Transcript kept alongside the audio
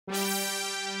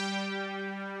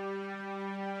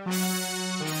Arms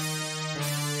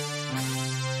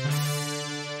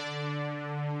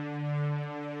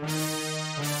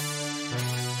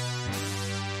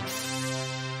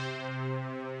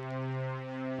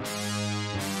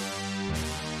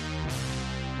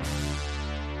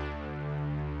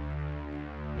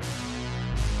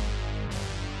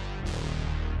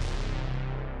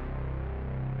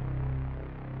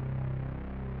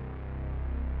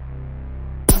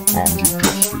of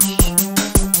justice.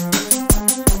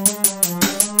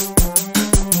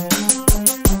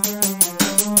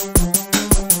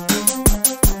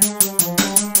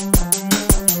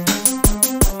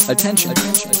 Attention,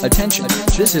 attention,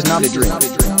 this is not a dream.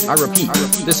 I repeat,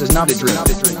 this is not a dream.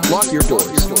 Lock your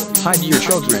doors, hide your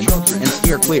children, and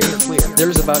steer clear.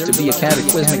 There's about to be a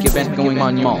cataclysmic event going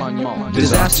on, y'all.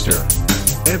 Disaster.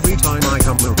 Every time I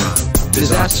come around.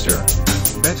 Disaster.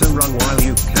 Better run while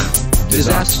you can.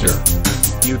 Disaster.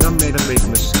 You done made a big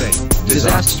mistake.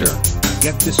 Disaster.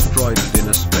 Get destroyed in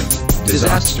a split.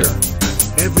 Disaster.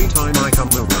 Every time I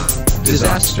come around.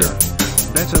 Disaster.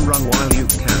 Better run while you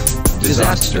can.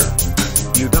 Disaster.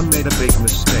 You done made a big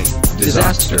mistake.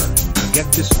 Disaster. Get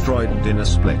destroyed in a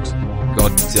split.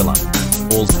 Godzilla.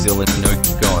 Allzilla, no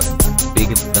god.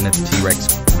 Bigger than a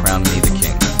T-Rex, crown me the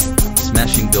king.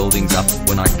 Smashing buildings up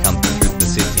when I come through the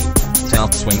city.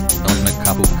 South swing on a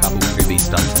couple to be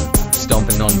stunting.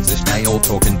 Stomping on zish, they all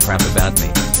talking crap about me.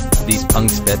 These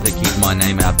punks better keep my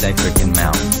name out they frickin'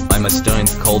 mouth. I'm a stone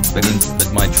cold being,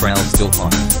 but my trail's still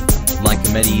hot. Like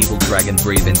a medieval dragon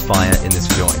breathing fire in this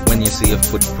joint. When you see a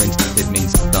footprint, it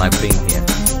means that I've been here.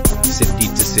 City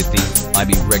to city, I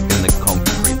be wrecking the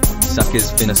concrete. Suckers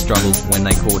finna struggle when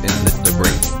they caught in the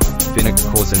debris. Finna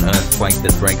cause an earthquake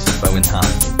that breaks a bow in half.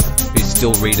 Who's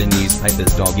still reading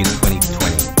newspapers, dog, is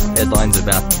 2020. Headlines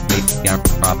about me up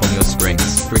on your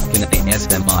screens. Frickin'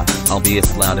 ASMR, I'll be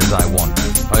as loud as I want.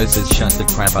 Hoses, shut the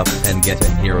crap up and get to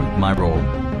hear of my roar.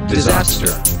 Disaster.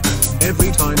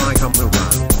 Every time I come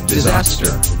around.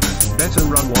 Disaster. Better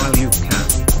run while you can.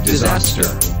 Disaster.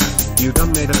 You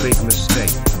done made a big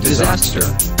mistake. Disaster.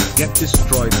 Get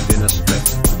destroyed in a split.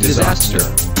 Disaster.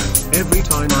 Every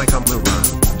time I come around.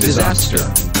 Disaster.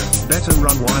 Better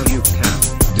run while you can.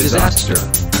 Disaster.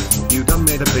 You done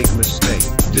made a big mistake.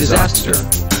 Disaster.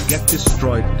 Get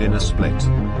destroyed in a split.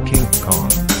 King Kong.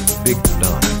 Big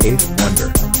Don. 8th Wonder.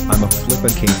 I'm a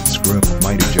flippin' king, screw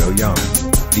Mighty Joe Young.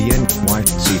 The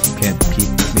NYC can't keep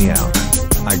me out.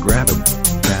 I grab a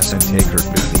pass and take her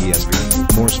to the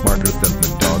ESP. More smarter than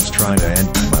the dogs trying to end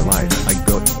my life. I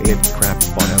go ape crap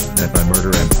on up that I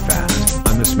murder and fast.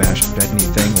 I'm a smash at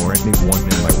anything or anyone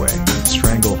in my way.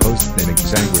 Strangle host then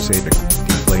exsanguinate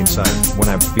in plain sight. When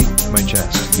I beat my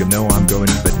chest, you know I'm going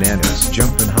bananas.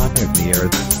 Jumping hot in the air,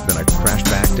 then I crash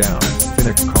back down.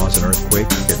 Finna cause an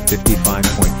earthquake at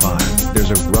 55.5.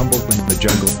 There's a rumble in the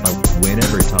jungle, I win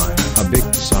every time. A big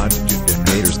sod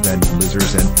detonators, then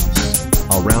lizards and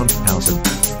I'll roundhouse it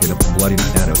in a bloody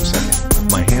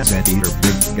nanosecond. My hands and feet are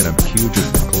big and I'm huger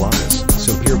than Colossus.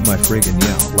 So hear my friggin'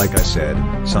 yell, like I said,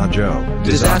 Sanjo.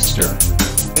 Disaster.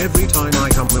 Every time I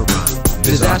come around.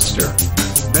 Disaster.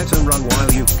 Better run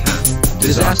while you can.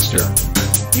 Disaster.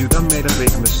 You done made a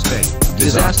big mistake.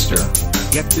 Disaster.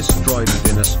 Get destroyed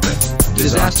in a split.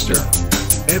 Disaster.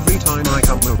 Every time I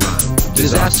come around.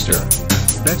 Disaster.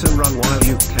 Better run while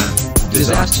you can.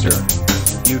 Disaster.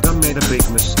 You done made a big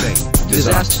mistake.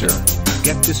 Disaster.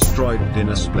 Get destroyed in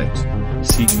a split.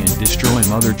 Seek and destroy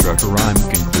mother trucker, I'm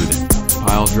concluded.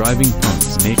 Pile driving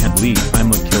punks make and leave,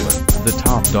 I'm a killer. The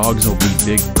top dogs will be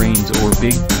big brains or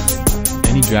big.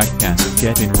 Any jackass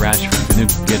getting rash finna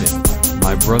get it.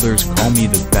 My brothers call me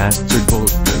the bastard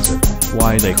bullet blazer.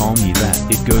 Why they call me that,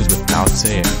 it goes without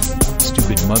saying.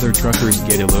 Stupid mother truckers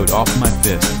get a load off my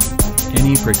fist.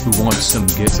 Any prick who wants some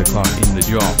gets a clock in the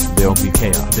jaw. There'll be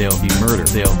chaos, there'll be murder,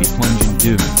 there'll be plunging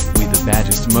doom. We the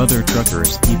baddest mother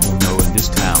truckers people know in this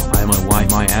town. I'ma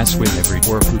wipe my ass with every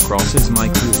orc who crosses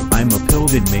my crew. I'm a pill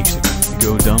that makes it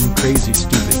go dumb, crazy,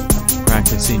 stupid.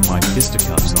 Practicing my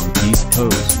fisticuffs on these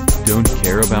toes. Don't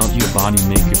care about your body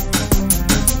makeup.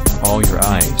 All your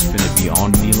eyes finna be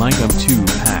on me like I'm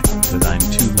 2-pack, cause I'm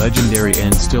too legendary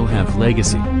and still have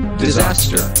legacy.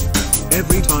 Disaster.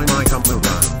 Every time I come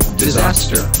around.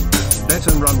 Disaster.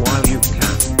 Better run while you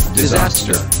can.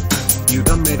 Disaster. You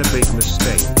done made a big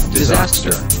mistake.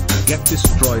 Disaster. Get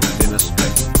destroyed in a split.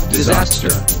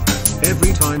 Disaster.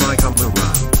 Every time I come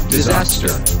around. Disaster.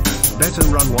 Better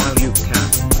run while you can.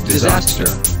 Disaster.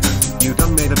 You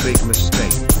done made a big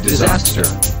mistake. Disaster.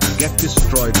 Get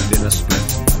destroyed in a split.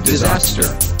 Disaster.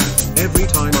 Every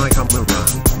time I come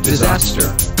around. Disaster.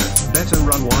 Better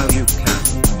run while you can.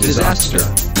 Disaster.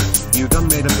 You done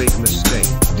made a big mistake.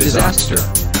 Disaster.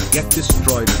 Get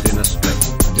destroyed in a split.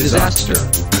 Disaster.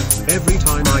 Every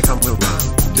time I come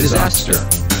around. Disaster.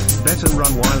 Better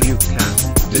run while you can.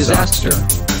 Disaster.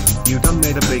 You done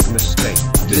made a big mistake.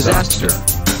 Disaster.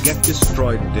 Get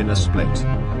destroyed in a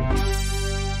split.